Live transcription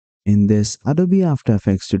In this Adobe After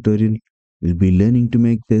Effects tutorial, we'll be learning to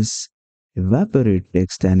make this evaporate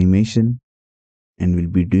text animation, and we'll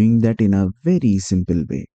be doing that in a very simple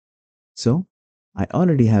way. So, I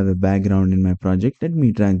already have a background in my project. Let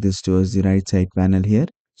me drag this towards the right side panel here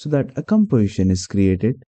so that a composition is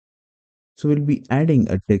created. So we'll be adding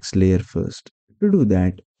a text layer first. To do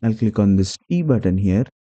that, I'll click on this T button here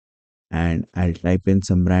and I'll type in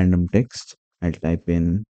some random text. I'll type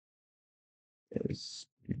in this.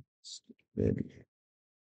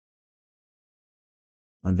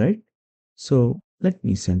 Alright, so let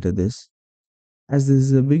me center this. As this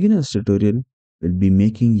is a beginner's tutorial, we'll be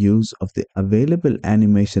making use of the available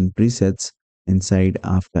animation presets inside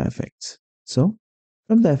After Effects. So,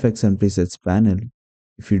 from the Effects and Presets panel,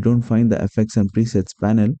 if you don't find the Effects and Presets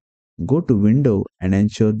panel, go to Window and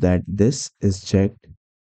ensure that this is checked.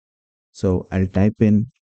 So, I'll type in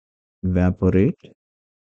Evaporate.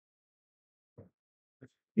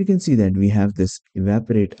 You can see that we have this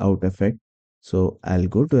Evaporate Out effect. So, I'll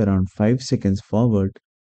go to around 5 seconds forward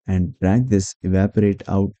and drag this Evaporate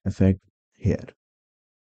Out effect here.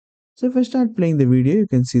 So if I start playing the video, you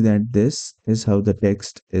can see that this is how the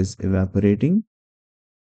text is evaporating,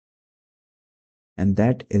 and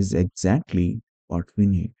that is exactly what we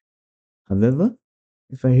need. However,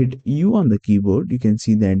 if I hit U on the keyboard, you can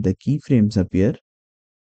see that the keyframes appear.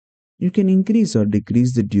 You can increase or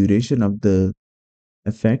decrease the duration of the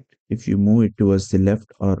effect if you move it towards the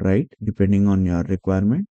left or right, depending on your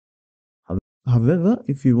requirement. However,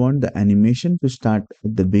 if you want the animation to start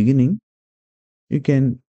at the beginning, you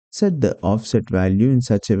can set the offset value in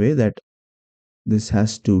such a way that this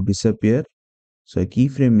has to disappear. So a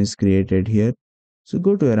keyframe is created here. So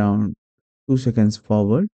go to around 2 seconds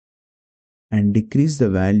forward and decrease the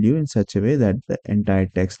value in such a way that the entire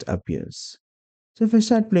text appears. So if I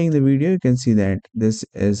start playing the video, you can see that this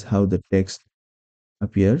is how the text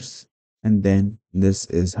appears, and then this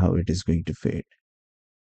is how it is going to fade.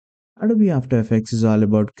 Adobe After Effects is all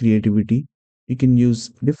about creativity. You can use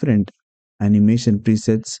different animation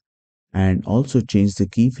presets and also change the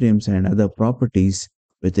keyframes and other properties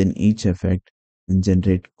within each effect and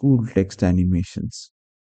generate cool text animations.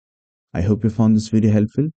 I hope you found this video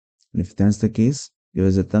helpful, and if that's the case, give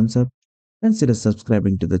us a thumbs up, consider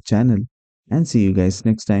subscribing to the channel, and see you guys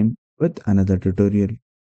next time with another tutorial.